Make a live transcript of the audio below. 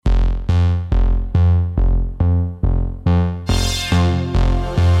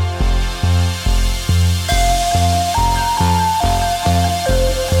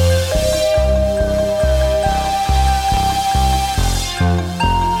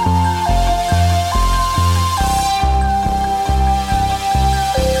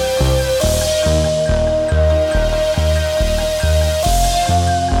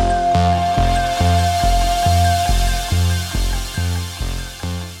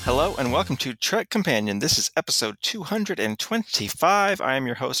Hello and welcome to Trek Companion. This is episode 225. I am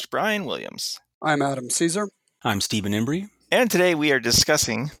your host, Brian Williams. I'm Adam Caesar. I'm Stephen Embry. And today we are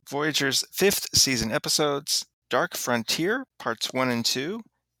discussing Voyager's 5th season episodes, Dark Frontier, parts 1 and 2,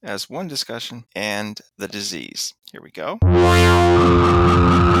 as one discussion, and The Disease. Here we go.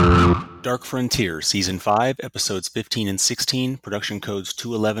 Dark Frontier, Season 5, Episodes 15 and 16, production codes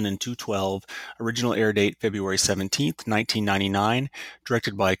 211 and 212, original air date February 17th, 1999,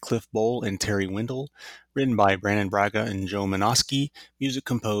 directed by Cliff Bowl and Terry Wendell, written by Brandon Braga and Joe Menosky, music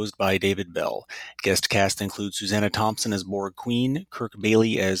composed by David Bell. Guest cast includes Susanna Thompson as Borg Queen, Kirk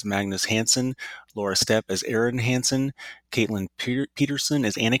Bailey as Magnus Hansen, Laura Stepp as Erin Hansen, Caitlin Peterson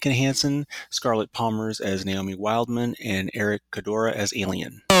as Anakin Hansen, Scarlett Palmers as Naomi Wildman, and Eric Cadora as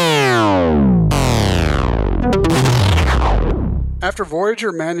Alien. After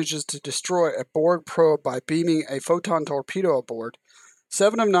Voyager manages to destroy a Borg probe by beaming a photon torpedo aboard,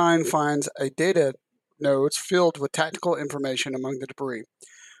 7 of 9 finds a data nodes filled with tactical information among the debris.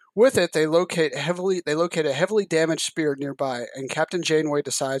 With it, they locate a heavily damaged spear nearby, and Captain Janeway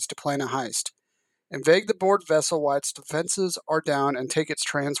decides to plan a heist. Invade the Borg vessel while its defenses are down and take its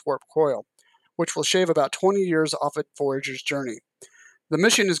transwarp coil, which will shave about 20 years off of Voyager's journey. The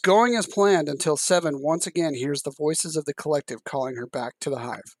mission is going as planned until 7 once again hears the voices of the collective calling her back to the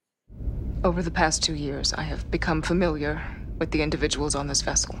hive. Over the past 2 years, I have become familiar with the individuals on this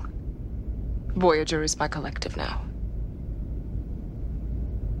vessel. Voyager is my collective now.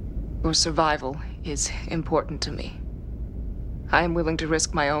 Your survival is important to me. I am willing to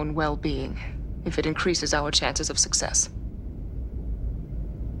risk my own well-being if it increases our chances of success.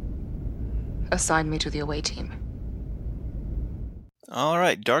 Assign me to the away team. All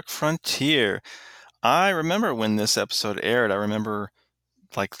right, Dark Frontier. I remember when this episode aired. I remember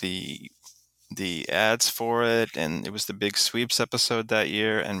like the ads for it, and it was the big sweeps episode that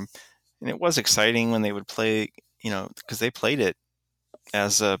year, and it was exciting when they would play, because they played it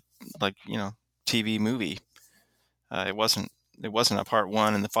as a TV movie. It wasn't a part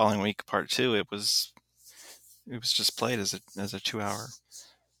 1 and the following week part 2. It was just played as a 2-hour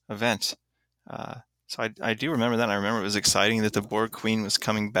event. So I do remember that. I remember it was exciting that the Borg Queen was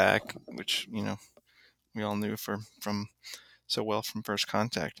coming back, which, we all knew from First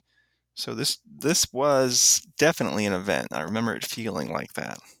Contact. So this was definitely an event. I remember it feeling like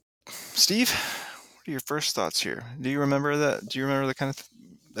that. Steve, what are your first thoughts here? Do you remember that? Do you remember the kind of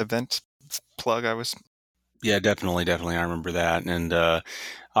event plug I was? Yeah, definitely. I remember that. And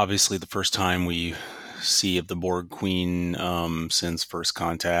obviously the first time we see of the Borg Queen since First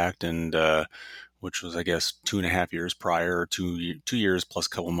Contact, and which was, I guess, 2.5 years prior, or 2 years plus a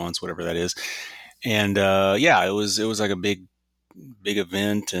couple months, whatever that is. And it was like a big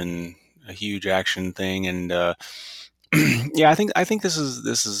event and a huge action thing. And I think this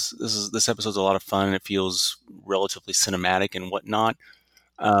episode's a lot of fun, and it feels relatively cinematic and whatnot.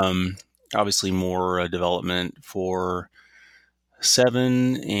 Obviously, more development for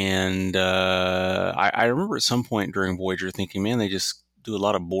 7, and I remember at some point during Voyager thinking, man, they just do a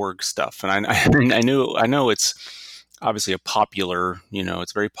lot of Borg stuff, and I know it's obviously a popular,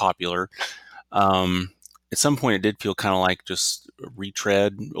 it's very popular. At some point, it did feel kind of like just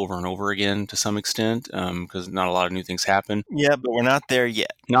retread over and over again to some extent, because not a lot of new things happen. Yeah, but we're not there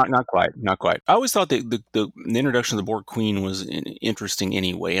yet. Not quite. I always thought that the introduction of the Borg Queen was interesting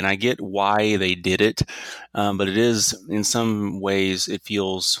anyway, and I get why they did it, but it is, in some ways, it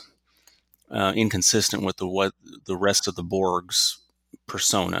feels inconsistent with what the rest of the Borg's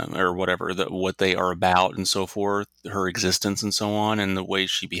persona, or whatever, what they are about and so forth, her existence and so on, and the way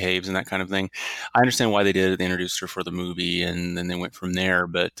she behaves and that kind of thing. I understand why they did it. They introduced her for the movie, and then they went from there.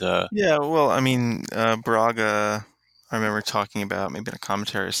 But yeah, well, I mean, Braga, I remember talking about, maybe in a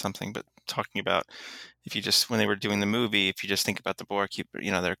commentary or something, but talking about if you just, when they were doing the movie, if you just think about the Borg,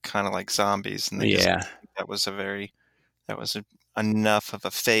 they're kind of like zombies, and they that was enough of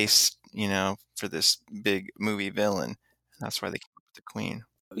a face, for this big movie villain. That's why they came up with the Queen.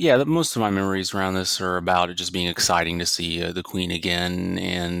 Yeah, most of my memories around this are about it just being exciting to see the Queen again,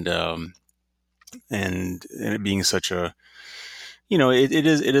 and it being such a, it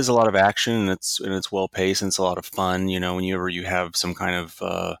is a lot of action, and it's well paced, and it's a lot of fun. Whenever you have some kind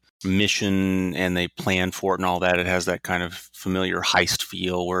of mission and they plan for it and all that, it has that kind of familiar heist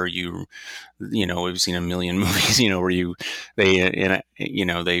feel where we've seen a million movies, where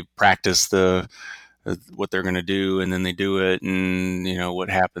they practice what they're going to do, and then they do it, and what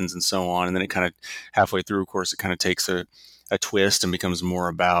happens and so on, and then it kind of halfway through, of course, it kind of takes a twist and becomes more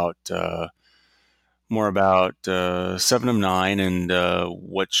about more about Seven of Nine and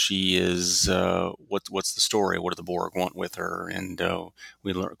what she is. What's the story? What do the Borg want with her? And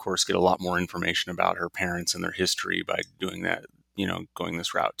we, of course, get a lot more information about her parents and their history by doing that. Going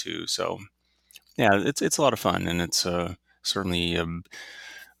this route too. So yeah, it's a lot of fun, and it's certainly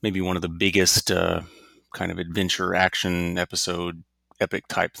maybe one of the biggest kind of adventure action episode epic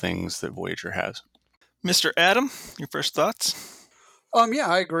type things that Voyager has. Mr. Adam, your first thoughts? Yeah,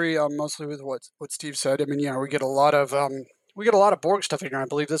 I agree mostly with what Steve said. I mean, we get a lot of Borg stuff here. I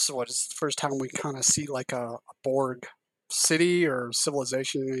believe this is the first time we kind of see like a Borg city or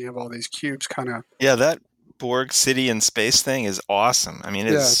civilization. You have all these cubes kind of. Yeah, that Borg city and space thing is awesome. I mean,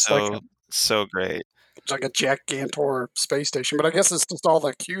 it's so great. It's like a gigantor space station, but I guess it's just all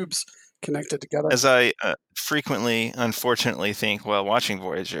the cubes connected together. As I frequently, unfortunately, think while watching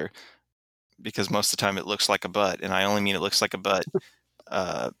Voyager, because most of the time it looks like a butt, and I only mean it looks like a butt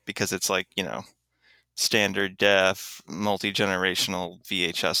because it's like, standard def, multi-generational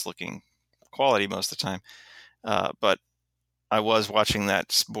VHS looking quality most of the time. But I was watching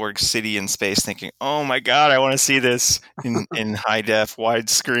that Borg city in space thinking, oh my God, I want to see this in high def,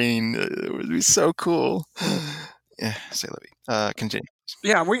 widescreen. It would be so cool. Yeah, say Libby. Continue.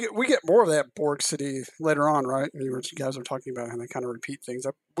 Yeah, we get more of that Borg city later on, right? You guys are talking about how they kind of repeat things.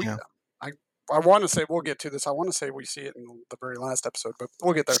 I want to say we'll get to this. I want to say we see it in the very last episode, but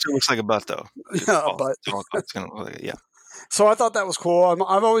we'll get there. Still looks like a butt, though. Yeah, a butt. It's gonna look like, yeah. So I thought that was cool.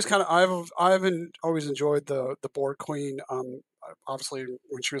 I've always always enjoyed the Borg Queen. Obviously,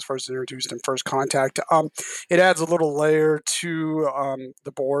 when she was first introduced in First Contact, it adds a little layer to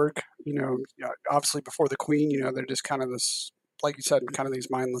the Borg. Obviously before the Queen, they're just kind of this, like you said, kind of these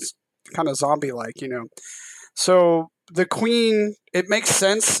mindless, kind of zombie-like, So the Queen, it makes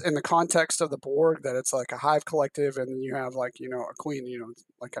sense in the context of the Borg that it's like a hive collective, and you have like a queen,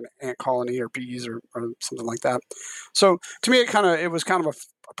 like an ant colony or bees or something like that. So to me, it was kind of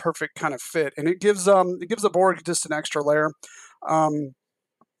a perfect kind of fit, and it gives the Borg just an extra layer. I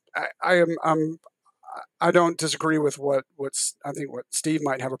don't disagree with I think what Steve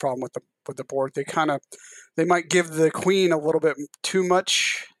might have a problem with the Borg. They might give the Queen a little bit too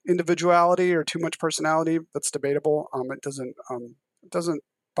much individuality or too much personality. That's debatable. It doesn't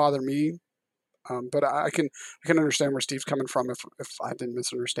bother me, but I can understand where Steve's coming from if I didn't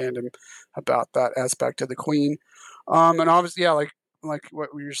misunderstand him about that aspect of the Queen. And obviously, yeah, like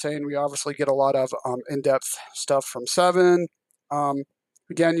what we were saying, we obviously get a lot of in-depth stuff from Seven.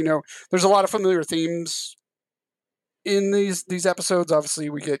 Again, there's a lot of familiar themes in these episodes.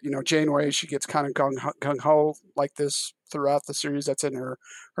 Obviously, we get Janeway. She gets kind of gung ho like this throughout the series. That's in her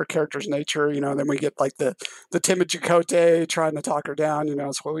character's nature. Then we get like the timid Chakotay trying to talk her down.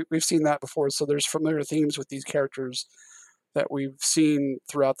 So we've seen that before. So there's familiar themes with these characters that we've seen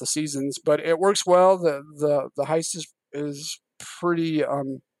throughout the seasons. But it works well. The heist is pretty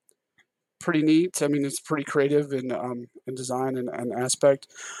neat. I mean, it's pretty creative in design and aspect.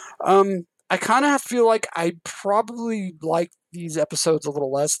 I kind of feel like I probably like these episodes a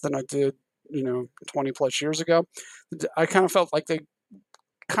little less than I did, 20 plus years ago. I kind of felt like they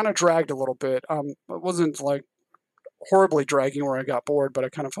kind of dragged a little bit. It wasn't like horribly dragging where I got bored, but I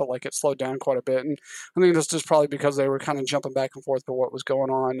kind of felt like it slowed down quite a bit. And I think that's just probably because they were kind of jumping back and forth to what was going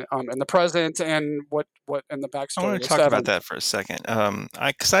on in the present and what in the backstory. I want to talk about that for a second.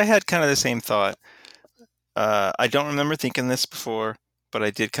 Because I had kind of the same thought. I don't remember thinking this before, but I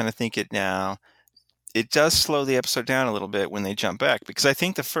did kind of think it now. It does slow the episode down a little bit when they jump back, because I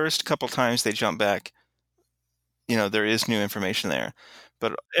think the first couple times they jump back, there is new information there.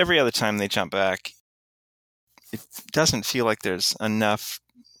 But every other time they jump back, it doesn't feel like there's enough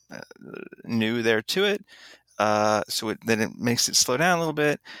new there to it. Then it makes it slow down a little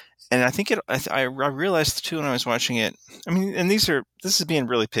bit. And I think I realized too when I was watching it. I mean, and this is being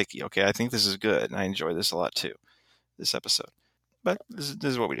really picky. Okay, I think this is good, and I enjoy this a lot too. This episode. But this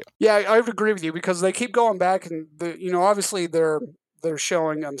is what we do. Yeah, I would agree with you, because they keep going back, and obviously they're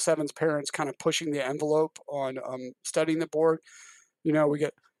showing Seven's parents kind of pushing the envelope on studying the Borg. We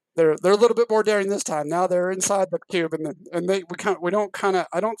get they're a little bit more daring this time. Now they're inside the cube, and I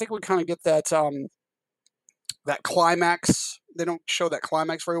don't think we kind of get that that climax. They don't show that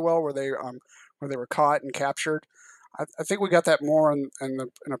climax very well where they were caught and captured. I think we got that more in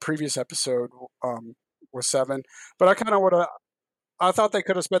a previous episode with Seven, but I thought they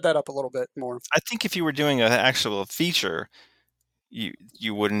could have sped that up a little bit more. I think if you were doing an actual feature,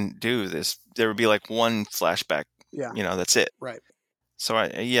 you wouldn't do this. There would be like one flashback. Yeah. That's it. Right. So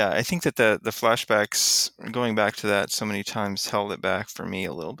I think that the flashbacks, going back to that so many times, held it back for me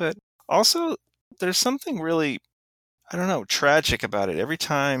a little bit. Also, there's something really, I don't know, tragic about it. Every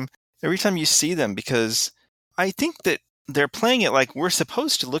time every time you see them, because I think that they're playing it like we're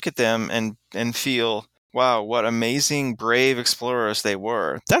supposed to look at them and feel, wow, what amazing, brave explorers they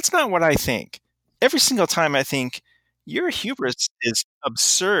were. That's not what I think. Every single time I think, your hubris is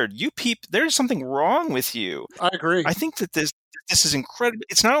absurd. There's something wrong with you. I agree. I think that this is incredible.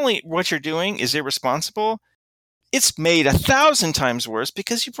 It's not only what you're doing is irresponsible, it's made 1,000 times worse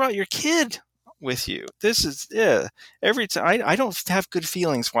because you brought your kid with you. This is every time I don't have good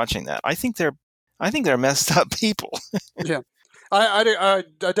feelings watching that. I think they're messed up people. Yeah. I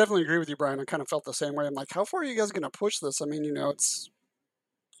definitely agree with you, Brian. I kind of felt the same way. I'm like, how far are you guys going to push this? I mean,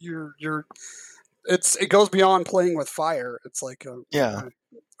 it goes beyond playing with fire. It's like, Yeah.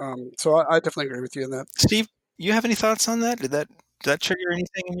 So I definitely agree with you in that. Steve, you have any thoughts on that? Did that trigger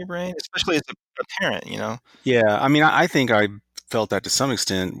anything in your brain, especially as a parent? Yeah, I mean, I think I felt that to some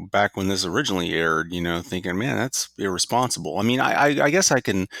extent back when this originally aired, thinking, man, that's irresponsible. I mean, I guess I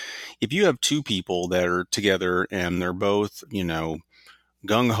can, if you have two people that are together and they're both,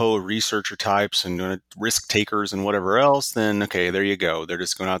 gung-ho researcher types and risk takers and whatever else, then okay, there you go. They're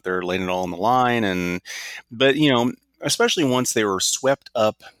just going out there laying it all on the line. But, especially once they were swept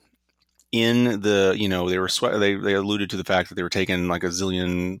up in the, they alluded to the fact that they were taken like a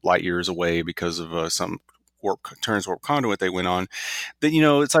zillion light years away because of some warp conduit they went on. That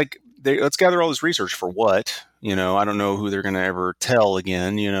it's like let's gather all this research for what? I don't know who they're going to ever tell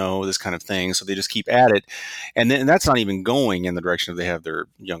again. This kind of thing. So they just keep at it, and then that's not even going in the direction of they have their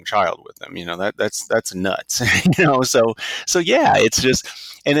young child with them. That's nuts. So yeah, it's just,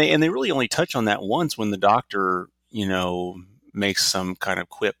 and they really only touch on that once when the doctor makes some kind of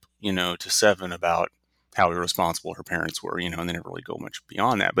quip to Seven about how irresponsible her parents were, and they never really go much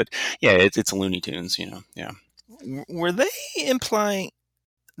beyond that. But yeah, it's Looney Tunes, yeah. Were they implying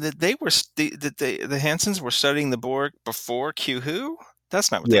that they were the Hansons were studying the Borg before Q-Who?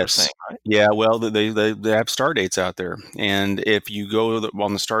 That's not what they were saying, right? Yeah, well, they have star dates out there, and if you go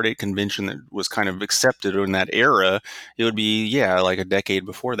on the Stardate convention that was kind of accepted in that era, it would be like a decade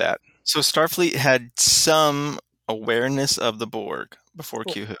before that. So Starfleet had some awareness of the Borg before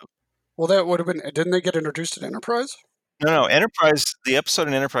Q-Who. Well, that would have been. Didn't they get introduced in Enterprise? No. Enterprise. The episode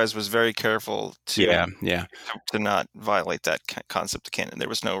in Enterprise was very careful to not violate that concept of canon. There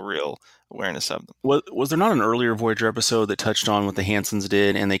was no real awareness of them. Was there not an earlier Voyager episode that touched on what the Hansons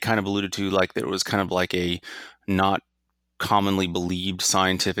did, and they kind of alluded to like that it was kind of like a not commonly believed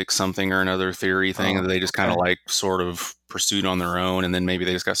scientific something or another theory thing that they just kind of like sort of pursued on their own, and then maybe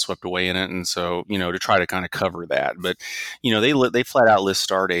they just got swept away in it, and so to try to kind of cover that, but they flat out list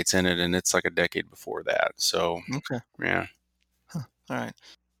star dates in it, and it's like a decade before that. So okay, yeah, all right,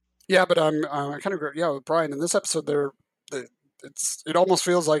 yeah, but I kind of agree. Yeah, with Brian in this episode, it almost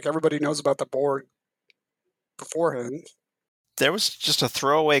feels like everybody knows about the Borg beforehand. There was just a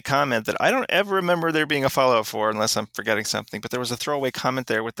throwaway comment that I don't ever remember there being a follow-up for, unless I'm forgetting something. But there was a throwaway comment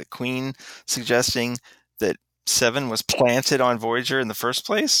there with the Queen suggesting that Seven was planted on Voyager in the first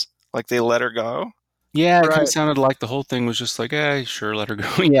place, like they let her go. Yeah, it kind of sounded like the whole thing was just like, sure, let her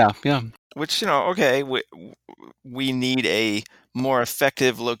go. yeah. Which okay, we need a more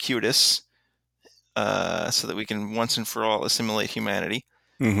effective Locutus, so that we can once and for all assimilate humanity.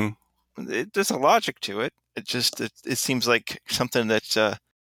 Mm-hmm. There's a logic to it. It seems like something that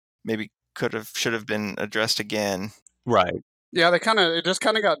maybe should have been addressed again. Right. Yeah, it just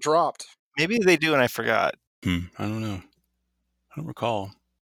kind of got dropped. Maybe they do, and I forgot. I don't know. I don't recall.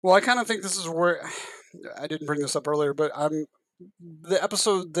 Well, I kind of think this is where I didn't bring this up earlier, but the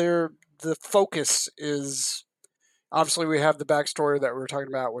episode there. The focus is obviously we have the backstory that we were talking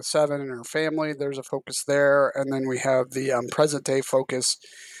about with Seven and her family. There's a focus there, and then we have the present day focus.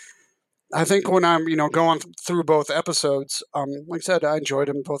 I think when I'm, going through both episodes, like I said, I enjoyed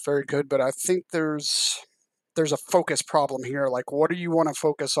them both very good, but I think there's a focus problem here. Like, what do you want to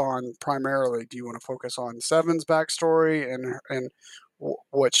focus on primarily? Do you want to focus on Seven's backstory and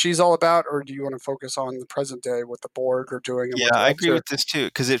what she's all about, or do you want to focus on the present day, what the Borg are doing? And I agree with this too,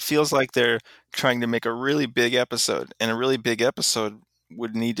 because it feels like they're trying to make a really big episode, and a really big episode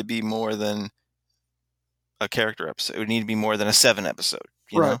would need to be more than a character episode. It would need to be more than a 7 episode,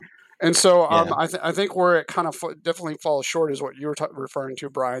 you know? And so I think where it kind of definitely falls short is what you were referring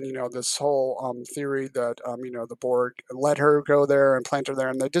to, Brian. This whole theory that the Borg let her go there and plant her there,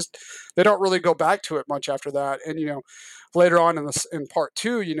 and they don't really go back to it much after that. And later on in part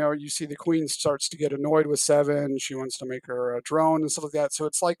 2, you see the Queen starts to get annoyed with Seven. She wants to make her a drone and stuff like that. So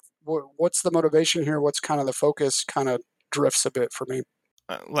it's like, what's the motivation here? What's kind of the focus? Kind of drifts a bit for me.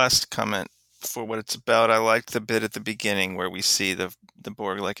 Last comment. For what it's about, I liked the bit at the beginning where we see the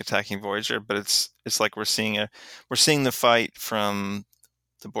Borg like attacking Voyager, but it's like we're seeing the fight from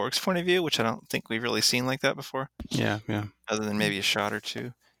the Borg's point of view, which I don't think we've really seen like that before. Yeah. Other than maybe a shot or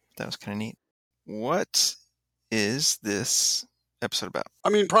two. That was kind of neat. What is this episode about? I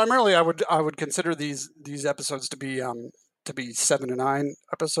mean, primarily, I would consider these episodes to be 7 to 9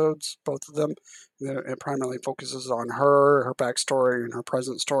 episodes, both of them. It primarily focuses on her backstory, and her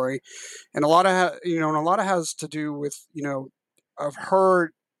present story, and a lot of has to do with of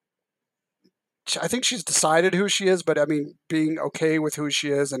her. I think she's decided who she is, but I mean, being okay with who she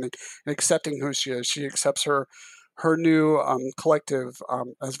is and accepting who she is. She accepts her new collective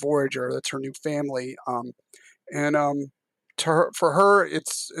as Voyager. That's her new family, and for her,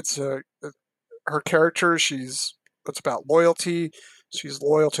 it's her character. It's about loyalty. She's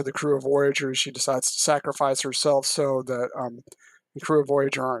loyal to the crew of Voyager. She decides to sacrifice herself so that the crew of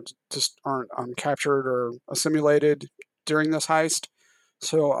Voyager aren't captured or assimilated during this heist.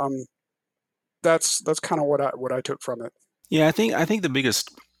 So that's kind of what I took from it. Yeah, I think the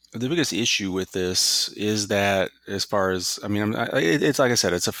biggest issue with this is that, as far as, I mean, it's like I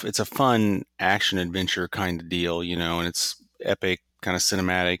said, it's a fun action adventure kind of deal, and it's epic, kind of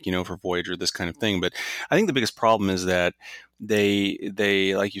cinematic, for Voyager, this kind of thing. But I think the biggest problem is that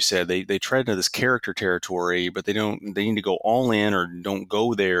they like you said, they tread into this character territory, but they need to go all in or don't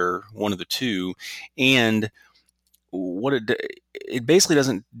go there, one of the two. And what it basically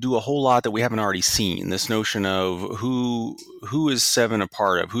doesn't do a whole lot that we haven't already seen. This notion of who is Seven a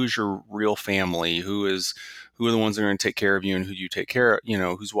part of, who's your real family, who are the ones that are going to take care of you, and who you take care of,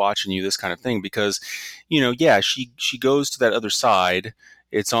 who's watching you, this kind of thing. Because, she goes to that other side.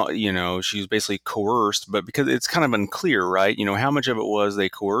 It's all, she was basically coerced, but because it's kind of unclear, right? How much of it was they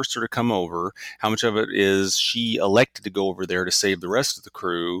coerced her to come over? How much of it is she elected to go over there to save the rest of the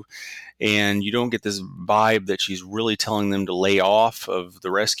crew? And you don't get this vibe that she's really telling them to lay off of the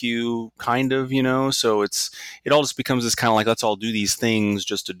rescue, kind of, So it all just becomes this kind of like, let's all do these things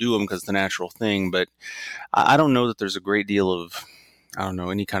just to do them because it's the natural thing. But I don't know that there's a great deal of,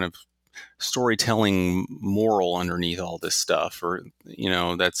 any kind of storytelling moral underneath all this stuff, or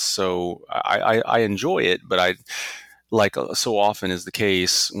that's so I enjoy it, but I, like so often is the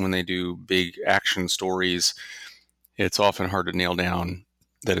case when they do big action stories, it's often hard to nail down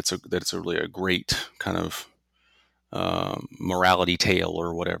that it's really a great kind of morality tale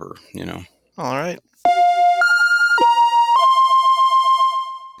or whatever. All right,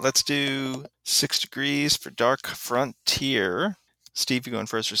 let's do 6 Degrees for Dark Frontier. Steve, you going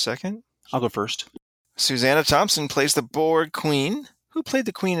first or second? I'll go first. Susanna Thompson plays the Borg Queen. Who played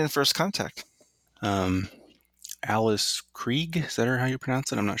the Queen in First Contact? Alice Krieg. Is that how you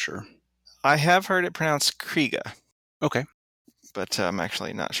pronounce it? I'm not sure. I have heard it pronounced Kriega. Okay. But I'm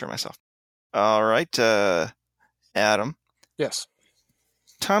actually not sure myself. All right, Adam. Yes.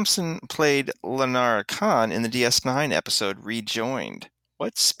 Thompson played Lenara Khan in the DS9 episode Rejoined.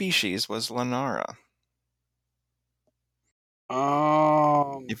 What species was Lenara?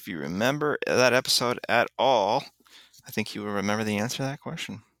 If you remember that episode at all, I think you will remember the answer to that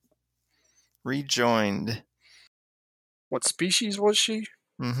question. Rejoined. What species was she?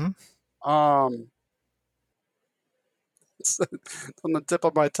 Mm-hmm. It's on the tip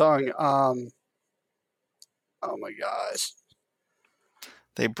of my tongue. Oh my gosh.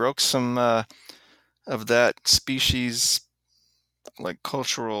 They broke some of that species, like,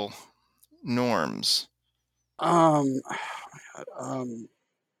 cultural norms.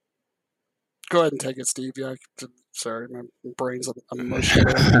 Go ahead and take it, Steve. Yeah, sorry, my brain's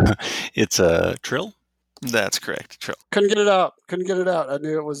emotional. It's a Trill. That's correct, Trill. Couldn't get it out. I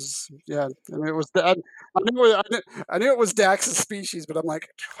knew it was. Yeah, I knew it was. I knew it was Dax's species, but I'm like,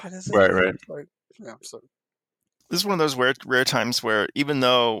 what is it? Right. Like, yeah. So this is one of those rare times where, even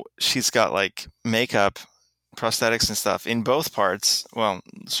though she's got like makeup, prosthetics, and stuff in both parts, well,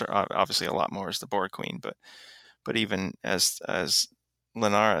 obviously a lot more as the Borg Queen, but even as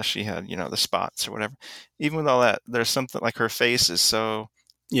Lenara, she had, the spots or whatever. Even with all that, there's something like her face is so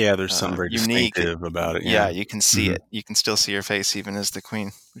there's something very unique distinctive about it. Yeah, you can see it. You can still see her face even as the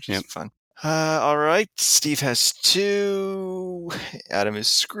Queen, which is fun. All right, Steve has 2. Adam is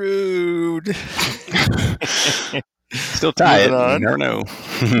screwed. Still tied. You never know.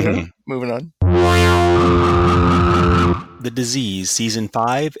 Moving on. The Disease, Season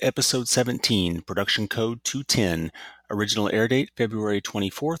 5, Episode 17, Production Code 210. Original air date, February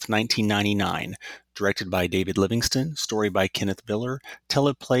 24th, 1999. Directed by David Livingston. Story by Kenneth Viller.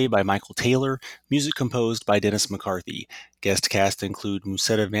 Teleplay by Michael Taylor. Music composed by Dennis McCarthy. Guest cast include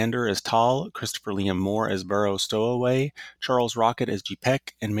Musetta Vander as Tal, Christopher Liam Moore as Burrow Stowaway, Charles Rocket as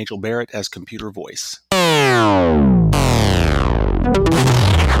G-Peck, and Majel Barrett as Computer Voice.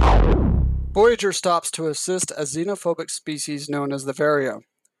 Voyager stops to assist a xenophobic species known as the Vario.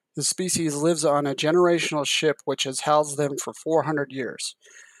 The species lives on a generational ship which has housed them for 400 years.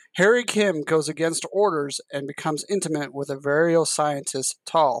 Harry Kim goes against orders and becomes intimate with a Vario scientist,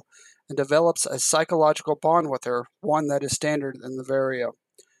 Tal, and develops a psychological bond with her, one that is standard in the Vario.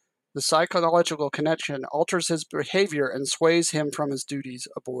 The psychological connection alters his behavior and sways him from his duties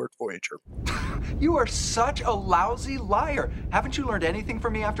aboard Voyager. You are such a lousy liar. Haven't you learned anything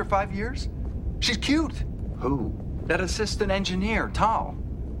from me after 5 years? She's cute. Who? That assistant engineer, Tal.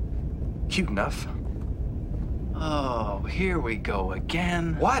 Cute enough. Oh, here we go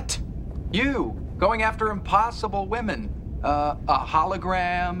again. What? You, going after impossible women. A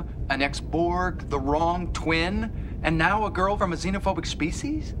hologram, an ex-Borg, the wrong twin, and now a girl from a xenophobic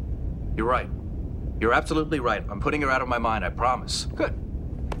species? You're right. You're absolutely right. I'm putting her out of my mind, I promise. Good.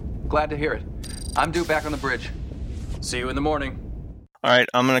 Glad to hear it. I'm due back on the bridge. See you in the morning. All right,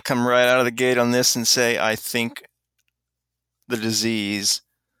 I'm going to come right out of the gate on this and say I think The Disease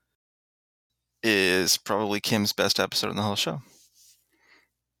is probably Kim's best episode in the whole show.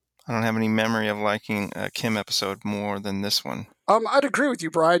 I don't have any memory of liking a Kim episode more than this one. I'd agree with you,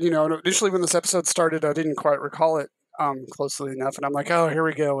 Brian. Initially when this episode started, I didn't quite recall it closely enough, and I'm like, oh, here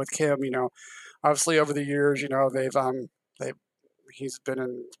we go with Kim. Obviously over the years, he's been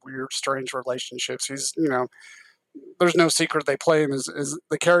in weird, strange relationships. He's, there's no secret they play him as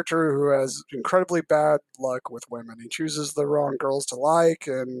the character who has incredibly bad luck with women. He chooses the wrong girls to like,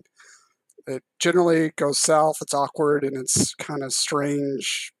 and it generally goes south. It's awkward, and it's kind of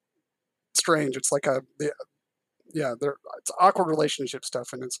strange. It's like it's awkward relationship stuff,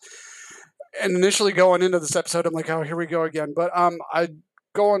 and initially going into this episode, I'm like, oh, here we go again. But I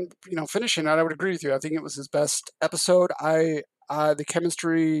go on, finishing it. I would agree with you. I think it was his best episode. The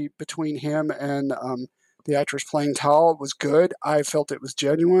chemistry between him and the actress playing Tal was good. I felt it was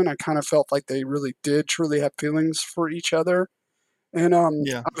genuine. I kind of felt like they really did truly have feelings for each other. And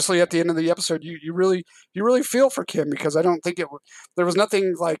obviously at the end of the episode, you really feel for Kim, because I don't think there was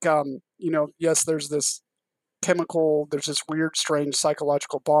nothing like, yes, there's this there's this weird, strange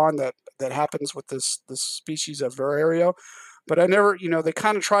psychological bond that happens with this species of Verario. But I never, they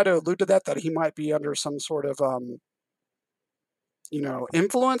kind of try to allude to that he might be under some sort of,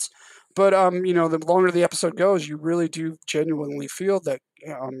 influence. But, the longer the episode goes, you really do genuinely feel that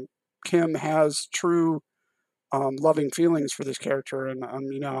Kim has true loving feelings for this character. And,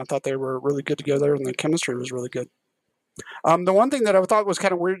 I thought they were really good together, and the chemistry was really good. The one thing that I thought was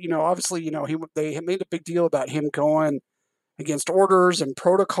kind of weird, obviously, they made a big deal about him going against orders and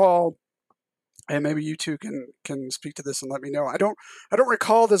protocol. And maybe you two can speak to this and let me know. I don't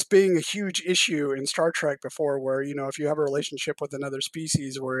recall this being a huge issue in Star Trek before, where if you have a relationship with another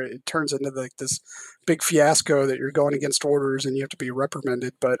species where it turns into this big fiasco that you're going against orders and you have to be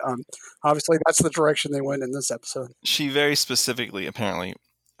reprimanded. But obviously that's the direction they went in this episode. She very specifically, apparently,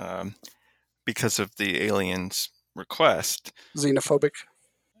 because of the aliens' request, xenophobic.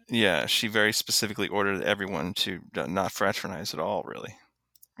 Yeah, she very specifically ordered everyone to not fraternize at all. Really.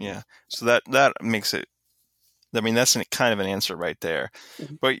 Yeah, so that makes it. I mean, that's kind of an answer right there.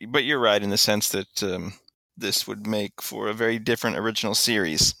 Mm-hmm. But you're right in the sense that this would make for a very different original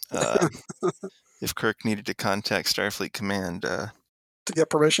series if Kirk needed to contact Starfleet Command to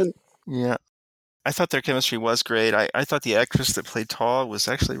get permission. Yeah, I thought their chemistry was great. I thought the actress that played Tal was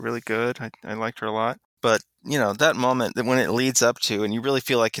actually really good. I liked her a lot. But that moment that when it leads up to, and you really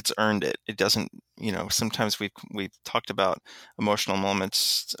feel like it's earned it. It doesn't. Sometimes we've talked about emotional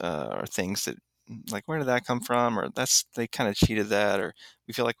moments or things that, like, where did that come from? Or they kind of cheated that, or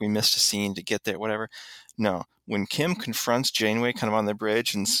we feel like we missed a scene to get there, whatever. No, when Kim confronts Janeway kind of on the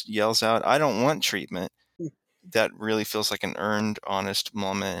bridge and yells out, "I don't want treatment," that really feels like an earned, honest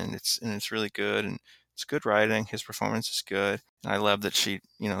moment, and it's really good, and it's good writing. His performance is good. And I love that she,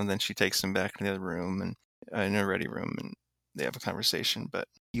 then she takes him back to the other room and in her ready room, and they have a conversation. But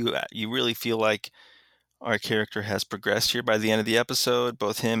you really feel like our character has progressed here by the end of the episode,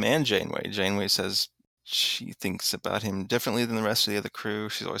 both him and Janeway. Janeway says she thinks about him differently than the rest of the other crew.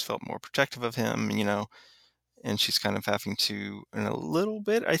 She's always felt more protective of him, and she's kind of having to, in a little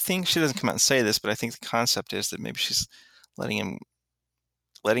bit, I think, she doesn't come out and say this, but I think the concept is that maybe she's letting him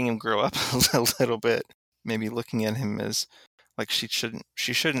grow up a little bit, maybe looking at him as like she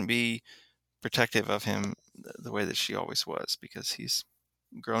shouldn't be protective of him the way that she always was, because he's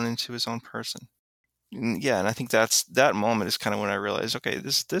grown into his own person. And I think that moment is kind of when I realized, okay,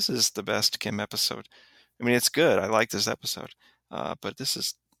 this is the best Kim episode. I mean, it's good. I like this episode, but this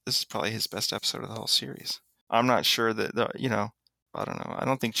is probably his best episode of the whole series. I'm not sure that I don't know. I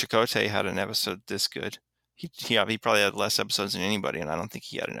don't think Chakotay had an episode this good. He probably had less episodes than anybody, and I don't think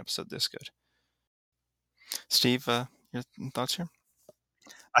he had an episode this good. Steve, your thoughts here?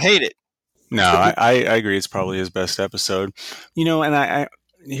 I hate it. No, I agree. It's probably his best episode. And I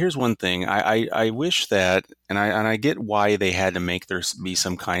here's one thing. I wish that, and I get why they had to make there be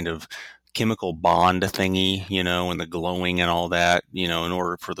some kind of chemical bond thingy, and the glowing and all that, in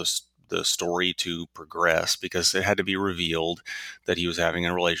order for the story to progress, because it had to be revealed that he was having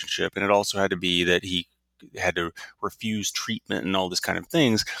a relationship, and it also had to be that he had to refuse treatment and all this kind of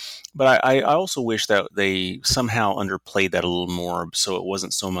things. But I also wish that they somehow underplayed that a little more, so it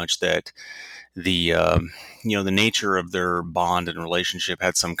wasn't so much that the nature of their bond and relationship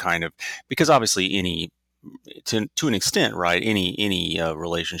had some kind of, because obviously to an extent, right, any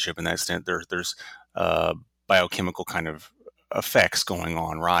relationship in that extent, there's biochemical kind of effects going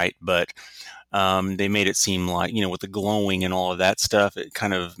on, right? But they made it seem like, with the glowing and all of that stuff, it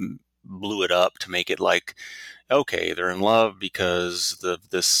kind of blew it up to make it like, okay, they're in love because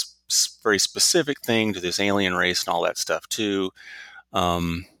this very specific thing to this alien race and all that stuff too.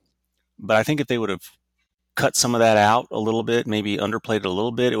 But I think if they would have cut some of that out a little bit, maybe underplayed it a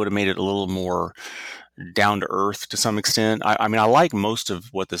little bit, it would have made it a little more down to earth to some extent. I mean, I like most of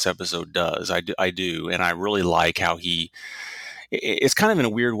what this episode does. I do. And I really like how it's kind of in a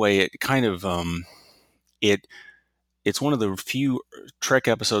weird way. It kind of, it's one of the few Trek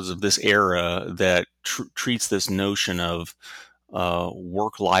episodes of this era that treats this notion of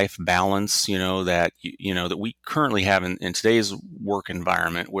work-life balance, that that we currently have in today's work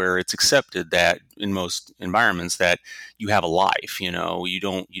environment, where it's accepted that in most environments that you have a life, you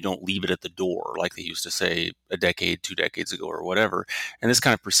don't leave it at the door like they used to say a decade, 2 decades ago, or whatever. And this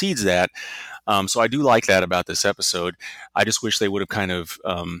kind of precedes that. So I do like that about this episode. I just wish they would have kind of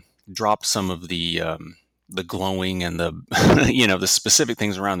dropped some of the glowing and the the specific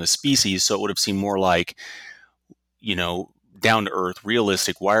things around the species, so it would have seemed more like down to earth,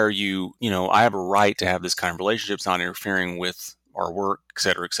 realistic. Why are you, I have a right to have this kind of relationship. It's not interfering with our work, et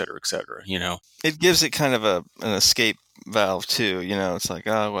cetera, et cetera, et cetera, It gives it kind of an escape valve too, it's like,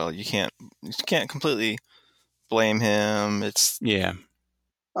 oh, well, you can't completely blame him. It's, yeah.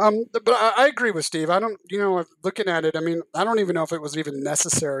 But I agree with Steve. I don't, looking at it, I mean, I don't even know if it was even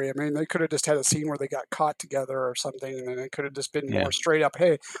necessary. I mean, they could have just had a scene where they got caught together or something, and then it could have just been more straight up,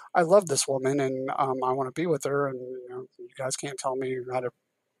 hey, I love this woman, and I want to be with her, and, you guys can't tell me how to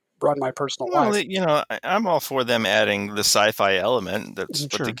run my personal life. I'm all for them adding the sci-fi element. That's Sure.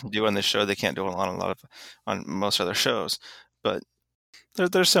 what they can do on this show. They can't do on most other shows. But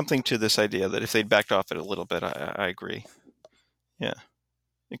there's something to this idea that if they'd backed off it a little bit, I agree. Yeah.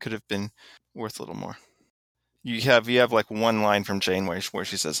 It could have been worth a little more. You have like one line from Janeway where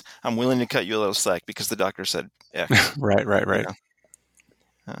she says, "I'm willing to cut you a little slack because the doctor said X." Right.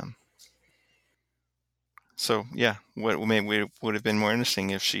 So yeah, what would have been more interesting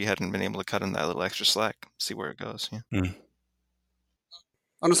if she hadn't been able to cut him that little extra slack. See where it goes. Yeah. Mm.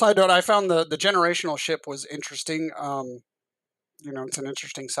 On a side note, I found the generational ship was interesting. It's an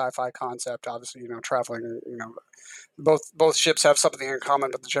interesting sci-fi concept. Obviously, traveling. Both ships have something in common,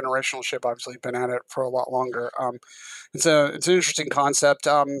 but the generational ship obviously been at it for a lot longer. It's an interesting concept.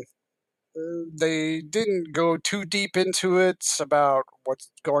 They didn't go too deep into it about what's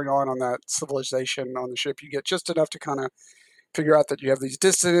going on that civilization on the ship. You get just enough to kind of figure out that you have these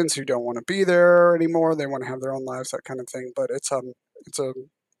dissidents who don't want to be there anymore. They want to have their own lives, that kind of thing. But it's a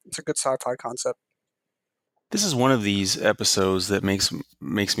good sci-fi concept. This is one of these episodes that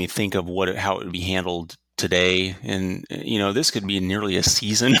makes me think of how it would be handled today, and this could be nearly a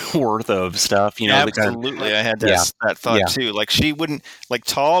season worth of stuff. Absolutely, I had that thought too. Like she wouldn't, like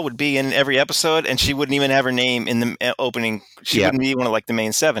Tall would be in every episode, and she wouldn't even have her name in the opening. She wouldn't be one of like the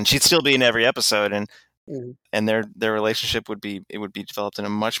main 7. She'd still be in every episode, and and their relationship would be developed in a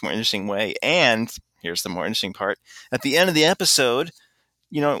much more interesting way. And here's the more interesting part: at the end of the episode,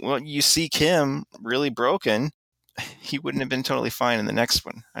 you see Kim really broken. He wouldn't have been totally fine in the next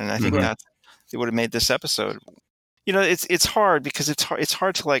one, and I think it would have made this episode. It's hard because it's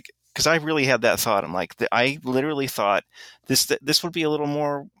hard to like, because I really had that thought. I'm like, I literally thought this would be a little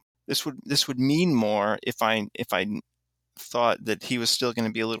more. This would mean more if I thought that he was still going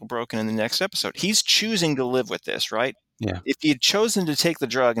to be a little broken in the next episode. He's choosing to live with this, right? Yeah. If he had chosen to take the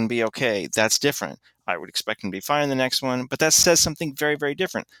drug and be okay, that's different. I would expect him to be fine in the next one, but that says something very, very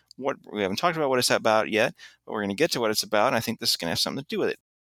different. What we haven't talked about what it's about yet, but we're going to get to what it's about, and I think this is going to have something to do with it.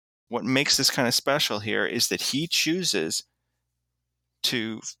 What makes this kind of special here is that he chooses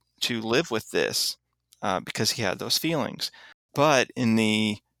to live with this because he had those feelings. But in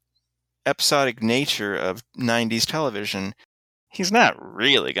the episodic nature of 90s television, he's not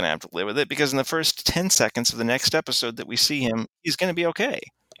really going to have to live with it, because in the first 10 seconds of the next episode that we see him, he's going to be okay.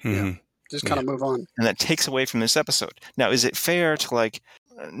 Mm-hmm. Just kind of move on. And that takes away from this episode. Now, is it fair to like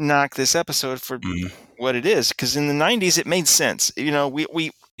knock this episode for what it is, because in the 90s it made sense. You know,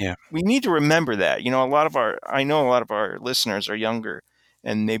 we need to remember that. You know, I know a lot of our listeners are younger,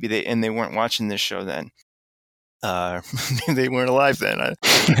 and maybe they weren't watching this show then. They weren't alive then.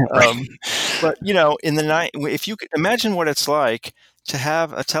 But you know, if you could imagine what it's like to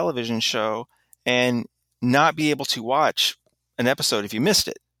have a television show and not be able to watch an episode if you missed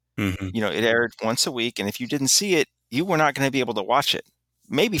it. You know, it aired once a week, and if you didn't see it, you were not going to be able to watch it.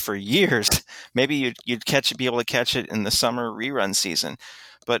 Maybe for years. Maybe you'd be able to catch it in the summer rerun season,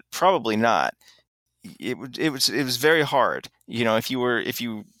 but probably not. It was very hard. You know, if you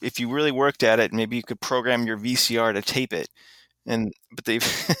really worked at it, maybe you could program your VCR to tape it. But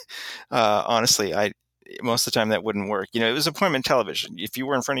they've honestly, most of the time that wouldn't work. You know, it was appointment television. If you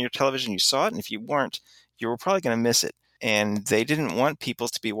were in front of your television, you saw it, and if you weren't, you were probably going to miss it. And they didn't want people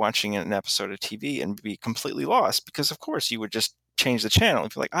to be watching an episode of TV and be completely lost, because of course you would just change the channel.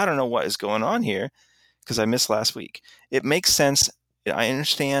 If you're like, I don't know what is going on here because I missed last week. It makes sense. I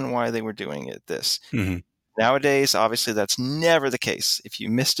understand why they were doing it this. Nowadays, obviously, that's never the case. If you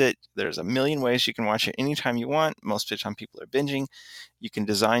missed it, there's a million ways you can watch it anytime you want. Most of the time people are binging. You can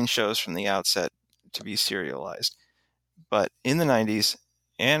design shows from the outset to be serialized. But in the 90s,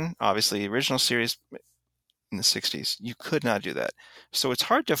 and obviously the original series in the 60s, you could not do that. So it's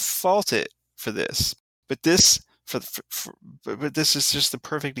hard to fault it for this. But this is just the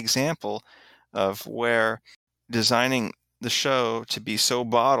perfect example of where designing the show to be so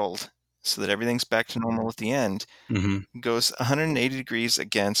bottled so that everything's back to normal at the end goes 180 degrees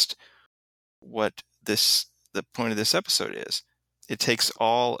against what the point of this episode is. It takes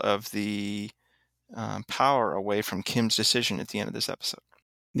all of the power away from Kim's decision at the end of this episode.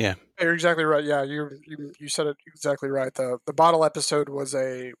 Yeah, you're exactly right. Yeah, you said it exactly right. The bottle episode was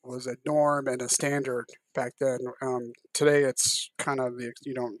a norm and a standard back then. Today it's kind of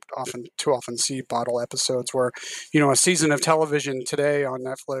you don't too often see bottle episodes where, you know, a season of television today on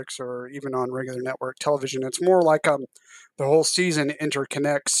Netflix or even on regular network television, it's more like the whole season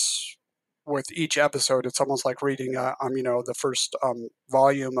interconnects with each episode. It's almost like reading you know, the first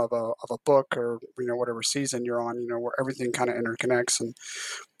volume of a book, or, you know, whatever season you're on, you know, where everything kind of interconnects. And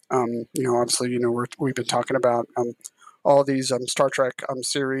you know, obviously, you know, we've been talking about all these Star Trek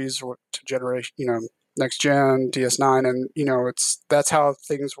series to generation, you know, Next Gen, DS9, and, you know, that's how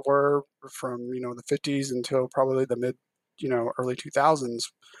things were from, you know, the 50s until probably the mid, you know, early 2000s,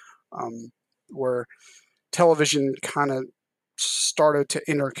 where television kind of started to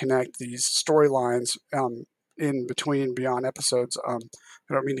interconnect these storylines in between, beyond episodes. I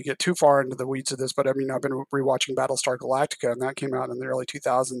don't mean to get too far into the weeds of this, but I mean, I've been rewatching Battlestar Galactica, and that came out in the early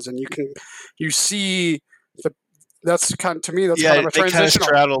 2000s, and you see that's kind of, to me, that's kind of a transitional. They kind of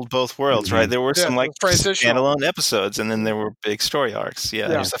straddled both worlds, right? There were some like standalone episodes, and then there were big story arcs.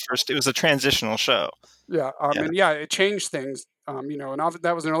 Yeah, it was a transitional show. Yeah, and yeah, it changed things. You know, and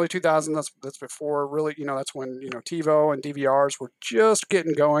that was in the early 2000s. That's before, really, you know, that's when, you know, TiVo and DVRs were just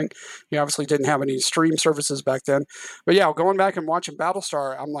getting going. You obviously didn't have any stream services back then. But yeah, going back and watching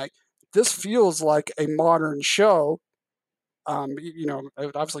Battlestar, I'm like, this feels like a modern show. You know,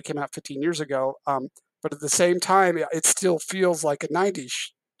 it obviously came out 15 years ago. But at the same time, it still feels like a 90s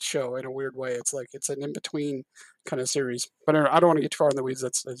show in a weird way. It's like it's an in-between kind of series. But anyway, I don't want to get too far in the weeds. I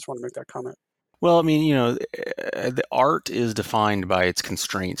just want to make that comment. Well, I mean, you know, the art is defined by its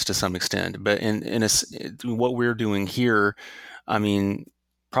constraints to some extent, but what we're doing here, I mean,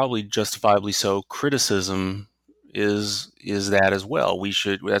 probably justifiably so, criticism is that as well.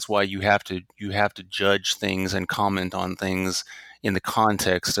 That's why you have to judge things and comment on things in the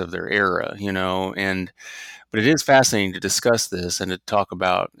context of their era, you know. But it is fascinating to discuss this and to talk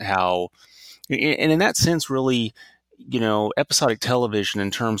about how, and in that sense, really, you know, episodic television in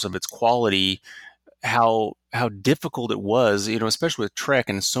terms of its quality, how difficult it was, you know, especially with Trek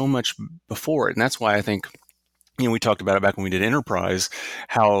and so much before it. And that's why I think, you know, we talked about it back when we did Enterprise,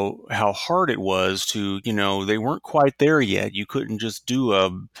 how hard it was to, you know, they weren't quite there yet. You couldn't just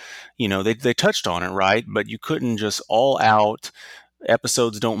do you know, they touched on it, right? But you couldn't just all out,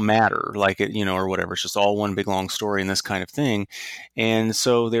 episodes don't matter, like it, you know, or whatever. It's just all one big long story and this kind of thing. And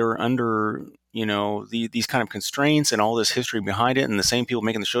so they were under, you know, these kind of constraints and all this history behind it. And the same people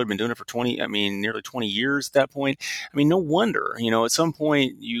making the show had been doing it for nearly 20 years at that point. I mean, no wonder, you know, at some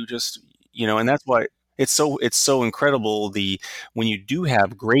point you just, you know, and that's why it's so incredible when you do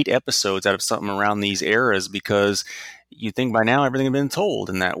have great episodes out of something around these eras, because you think by now everything had been told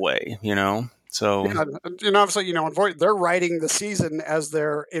in that way, you know. So, yeah, and obviously, you know, they're writing the season as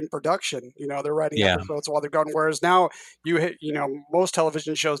they're in production. You know, they're writing episodes while they're going. Whereas now, you know, most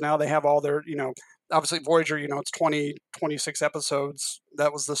television shows now, they have all their, you know, obviously Voyager, it's 20, 26 episodes.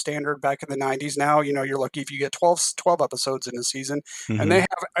 That was the standard back in the 90s. Now, you're lucky if you get 12 episodes in a season, and they have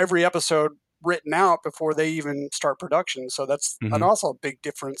every episode written out before they even start production. So that's also a big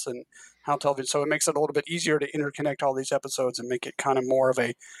difference in how television. So it makes it a little bit easier to interconnect all these episodes and make it kind of more of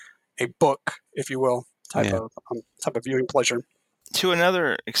a book, if you will, type of viewing pleasure. To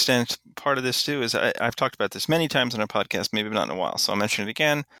another extent, part of this too is I've talked about this many times on a podcast, maybe not in a while, so I'll mention it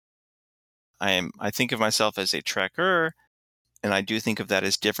again. I think of myself as a Trekker, and I do think of that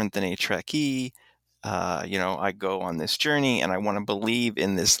as different than a Trekkie. I go on this journey, and I want to believe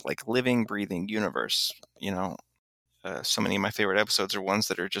in this like living, breathing universe. So many of my favorite episodes are ones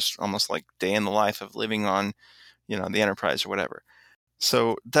that are just almost like day in the life of living on, the Enterprise or whatever.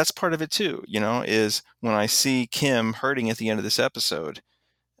 So that's part of it too, is when I see Kim hurting at the end of this episode,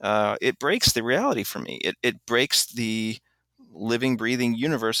 it breaks the reality for me. It breaks the living, breathing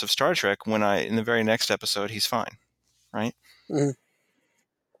universe of Star Trek when in the very next episode, he's fine, right? Mm-hmm.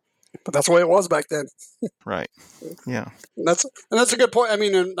 But that's the way it was back then. Right. Yeah. And that's a good point. I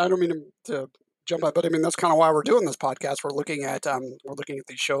mean, and I don't mean to jump out, but I mean, that's kind of why we're doing this podcast. We're looking at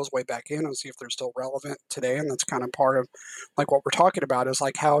these shows way back in and see if they're still relevant today. And that's kind of part of like what we're talking about is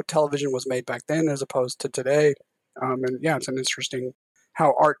like how television was made back then as opposed to today. And yeah, it's an interesting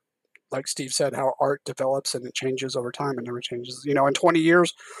how art, like Steve said, how art develops and it changes over time and never changes. In 20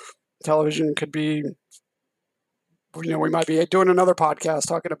 years, television could be, we might be doing another podcast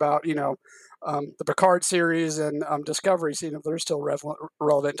talking about, the Picard series and Discovery, seeing if they're still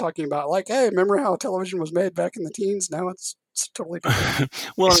relevant, talking about like, hey, remember how television was made back in the teens? Now it's totally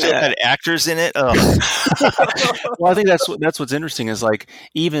different. Well, still had actors in it. Well, I think that's what's interesting is like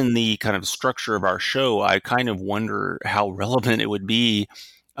even the kind of structure of our show. I kind of wonder how relevant it would be.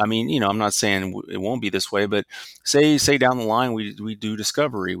 I mean, I'm not saying it won't be this way, but say down the line we do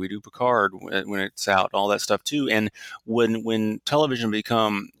Discovery, we do Picard when it's out, all that stuff too. And when television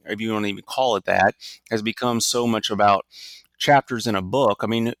if you don't even call it that, has become so much about chapters in a book. I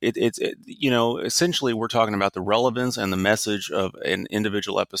mean, it's essentially we're talking about the relevance and the message of an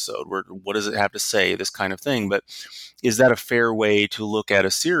individual episode. What does it have to say? This kind of thing. But is that a fair way to look at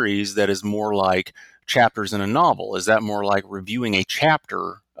a series that is more like chapters in a novel? Is that more like reviewing a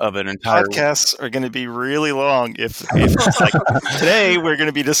chapter of an entire podcasts are going to be really long if like today we're going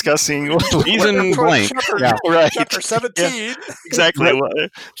to be discussing season blank, right? Chapter 17, yeah, exactly.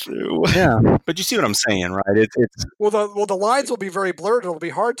 Yeah, but you see what I'm saying, right? It's the lines will be very blurred. It'll be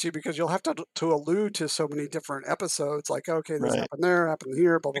hard because you'll have to allude to so many different episodes. Like, okay, this happened there, happened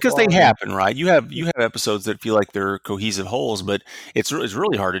here, blah, blah, because blah. They happen, right? You have episodes that feel like they're cohesive wholes, but it's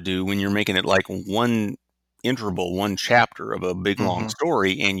really hard to do when you're making it like one chapter of a big long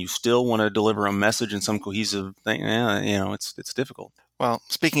story, and you still want to deliver a message in some cohesive thing. It's difficult. Well,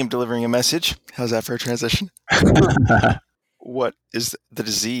 speaking of delivering a message, how's that for a transition? What is the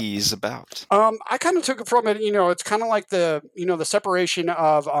disease about? I kind of took it from it. It's kind of like the separation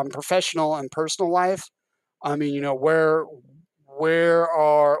of professional and personal life. I mean, where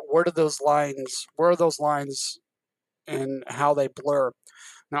are those lines and how they blur?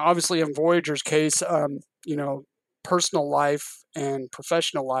 Now, obviously, in Voyager's case, personal life and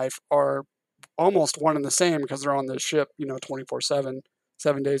professional life are almost one and the same because they're on the ship, 24/7,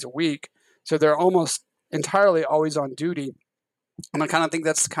 7 days a week. So they're almost entirely always on duty. And I kind of think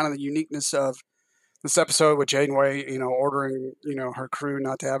that's kind of the uniqueness of this episode with Janeway, ordering, her crew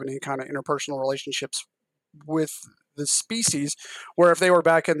not to have any kind of interpersonal relationships with the species, where if they were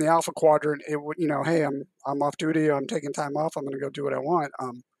back in the Alpha Quadrant, it would, hey, I'm off duty, I'm taking time off, I'm going to go do what I want.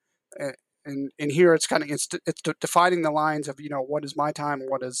 And here it's kind of it's defining the lines of what is my time,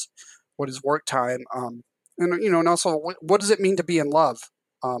 what is work time, and also what does it mean to be in love?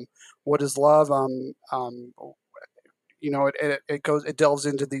 What is love? It delves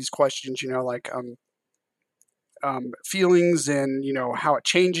into these questions, like feelings and how it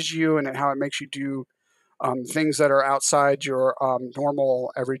changes you and how it makes you do things that are outside your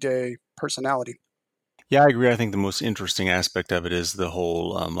normal everyday personality. Yeah, I agree. I think the most interesting aspect of it is the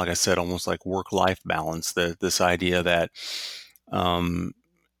whole, like I said, almost like work-life balance. This idea that,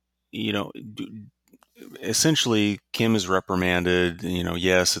 essentially Kim is reprimanded.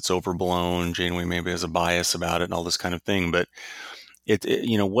 Yes, it's overblown. Janeway maybe has a bias about it and all this kind of thing. But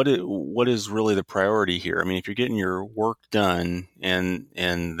what is really the priority here? I mean, if you're getting your work done and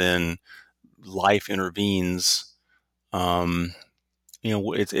then life intervenes.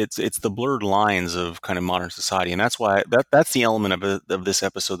 It's the blurred lines of kind of modern society, and that's why that's the element of this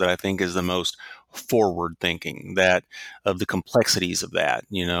episode that I think is the most forward thinking, that of the complexities of that,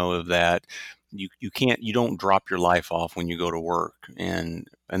 of that you don't drop your life off when you go to work and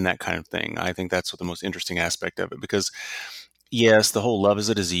that kind of thing. I think that's what the most interesting aspect of it, because yes, the whole love is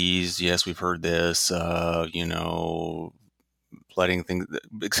a disease. Yes, we've heard this, flooding things,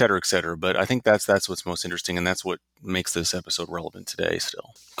 et cetera, et cetera. But I think that's what's most interesting, and that's what makes this episode relevant today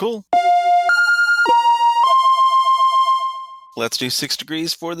still. Cool. Let's do 6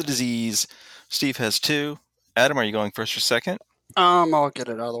 degrees for the disease. Steve has 2. Adam, are you going first or second? I'll get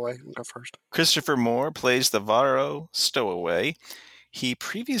it out of the way. I'll go first. Christopher Moore plays the Varro Stowaway. He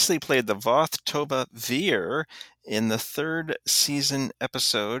previously played the Voth Tova Veer in the 3rd season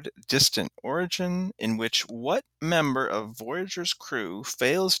episode Distant Origin, in which what member of Voyager's crew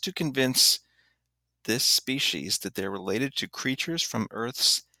fails to convince this species that they're related to creatures from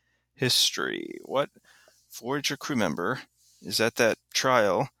Earth's history? What Voyager crew member is at that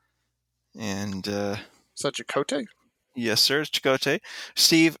trial? And Is that Chakotay? yes, sir, it's Chakotay.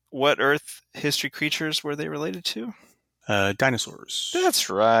 Steve, what Earth history creatures were they related to? Dinosaurs. That's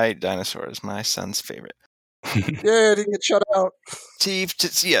right, dinosaurs. My son's favorite. Yeah, I didn't get shut out. Steve,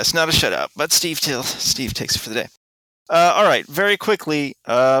 yes, not a shutout, but Steve takes it for the day. All right, very quickly,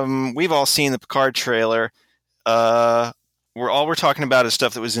 we've all seen the Picard trailer. We're talking about is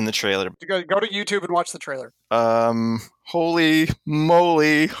stuff that was in the trailer. Go to YouTube and watch the trailer. Holy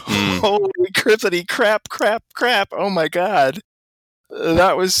moly, holy crippity crap. Oh my God.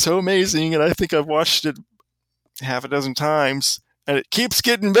 That was so amazing, and I think I've watched it half a dozen times, and it keeps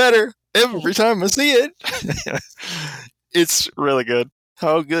getting better every time I see it. It's really good.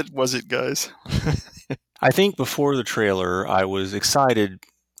 How good was it, guys? I think before the trailer, I was excited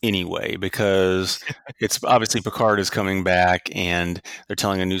anyway, because it's obviously Picard is coming back and they're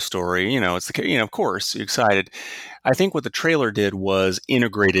telling a new story. Of course, you're excited. I think what the trailer did was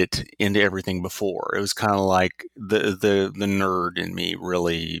integrate it into everything before. It was kind of like the nerd in me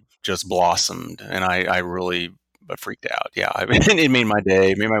really just blossomed, and I really freaked out. Yeah, I mean, it made my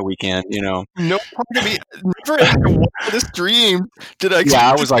day, made my weekend. No part of me never after watching this dream did I.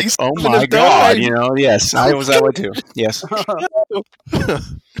 Yeah, I was like, oh my God, Yes, I was that way too. Yes,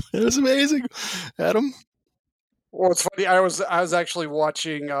 it was amazing, Adam. Well, it's funny. I was actually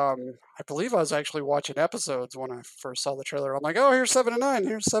watching. I believe I was actually watching episodes when I first saw the trailer. I'm like, oh, here's 7 and 9.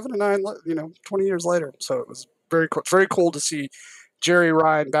 Here's 7 and 9. 20 years later. So it was very cool to see Jerry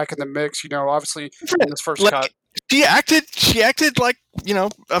Ryan back in the mix. Obviously in this first cut. She acted like, she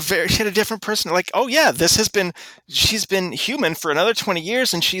had a different person. Like, oh yeah, she's been human for another 20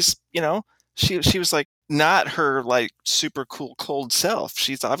 years, and she's, she was like not her like super cool cold self.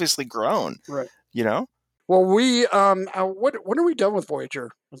 She's obviously grown. Right. Well, we when are we done with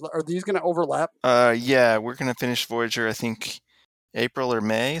Voyager? Are these going to overlap? Yeah, we're going to finish Voyager, I think April or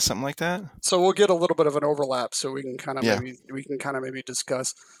May, something like that. So we'll get a little bit of an overlap, so we can kind of maybe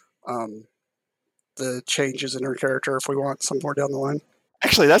discuss the changes in her character if we want somewhere down the line.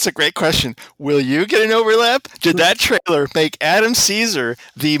 Actually, that's a great question. Will you get an overlap? Did that trailer make Adam Caesar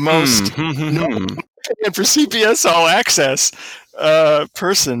the most known for CBS All Access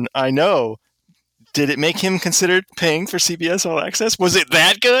person I know? Did it make him considered paying for CBS All Access? Was it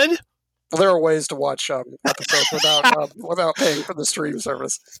that good? Well, there are ways to watch episodes without paying for the stream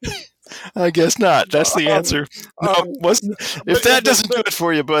service. I guess not. That's the answer. No, if that doesn't do it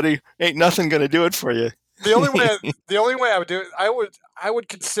for you, buddy, ain't nothing going to do it for you. The only way I would do it, I would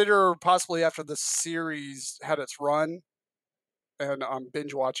consider possibly after the series had its run, and I'm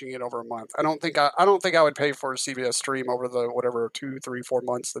binge watching it over a month. I don't think I would pay for a CBS stream over the whatever 2, 3, 4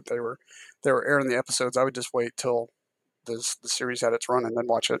 months that they were airing the episodes. I would just wait till the series had its run and then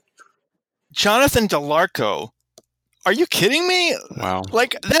watch it. Jonathan Delarco, are you kidding me? Wow!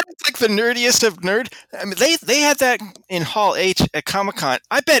 Like that's like the nerdiest of nerd. I mean, they had that in Hall H at Comic-Con.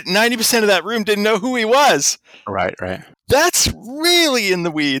 I bet 90% of that room didn't know who he was. Right. That's really in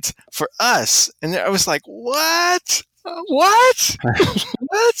the weeds for us. And I was like, what? What?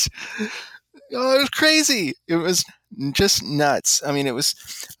 What? Oh, it was crazy. It was just nuts.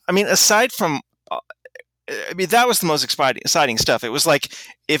 Aside from, that was the most exciting stuff. It was like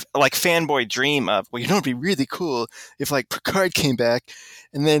fanboy dream of, it'd be really cool if like Picard came back,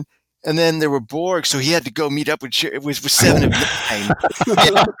 and then there were Borg, so he had to go meet up with 7 of 9.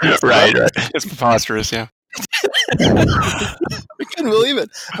 Right. It's preposterous, yeah. I couldn't believe it.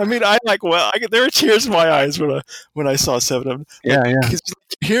 There were tears in my eyes when I saw 7 of them. Yeah. Because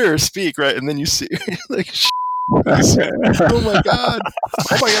you hear her speak, right, and then you see like. Oh my god!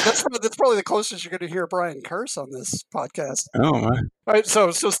 That's probably the closest you're going to hear Brian curse on this podcast. Oh my! All right,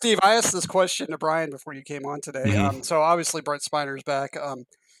 so Steve, I asked this question to Brian before you came on today. Mm-hmm. So obviously Brent Spiner's back.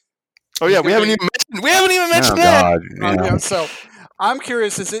 Oh yeah, we haven't even mentioned that. God, yeah. So I'm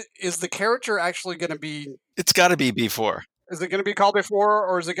curious, is the character actually going to be... It's got to be B4. Is it going to be called before,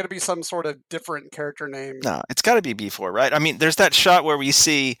 or is it going to be some sort of different character name? No, it's got to be B4, right? I mean, there's that shot where we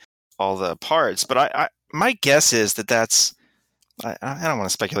see all the parts, but I my guess is that's... I don't want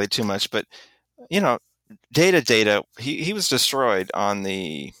to speculate too much, but, Data, he was destroyed on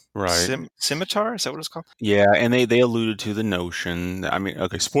the scimitar? Is that what it's called? Yeah, and they alluded to the notion. I mean,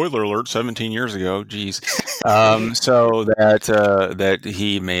 okay, spoiler alert, 17 years ago, geez. So that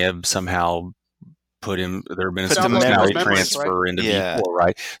he may have somehow there have been some personality transfer into B4,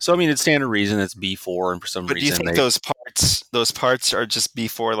 right? So I mean, it's standard reason it's B4, and for some reason. But do you think those parts are just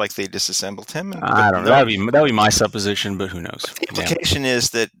B4, like they disassembled him? I don't know. That'd be my supposition, but who knows? The implication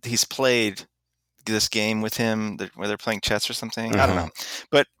is that he's played this game with him where they're playing chess or something. I don't know,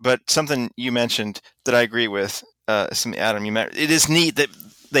 but something you mentioned that I agree with. Adam, you mentioned it is neat that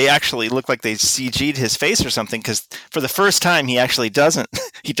they actually look like they CG'd his face or something, because for the first time he actually doesn't.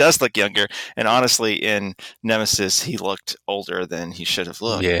 He does look younger, and honestly, in Nemesis he looked older than he should have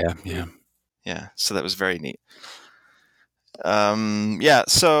looked. Yeah. So that was very neat.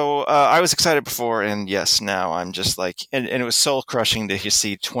 So I was excited before, and yes, now I'm just like, and it was soul crushing to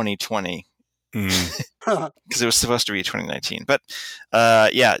see 2020. Because it was supposed to be 2019, but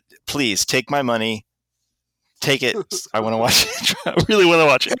please take my money, take it. I want to watch it. I really want to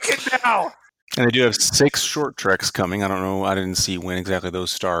watch it. Take it now. And they do have 6 short treks coming. I don't know. I didn't see when exactly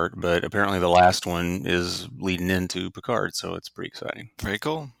those start, but apparently the last one is leading into Picard, so it's pretty exciting. Very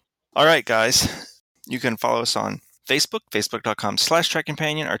cool. All right, guys, you can follow us on Facebook,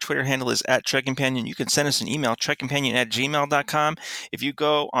 facebook.com/TrekCompanion. Our Twitter handle is @TrekCompanion. You can send us an email, trekcompanion@gmail.com. If you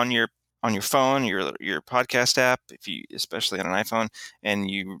go on your phone, your podcast app, especially on an iPhone, and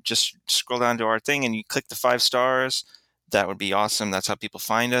you just scroll down to our thing and you click the 5 stars, that would be awesome. That's how people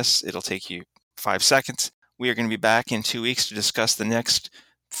find us. It'll take you 5 seconds. We are going to be back in 2 weeks to discuss the next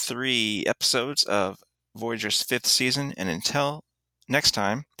 3 episodes of Voyager's 5th season. And until next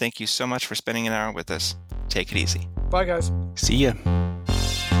time, thank you so much for spending an hour with us. Take it easy. Bye, guys. See ya.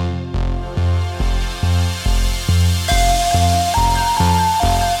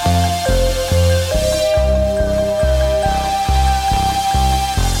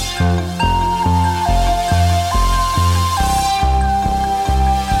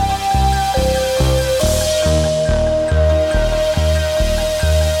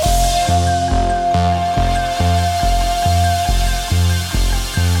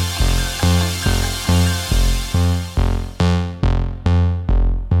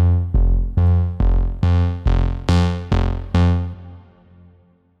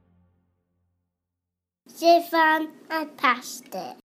 Stefan, I passed it.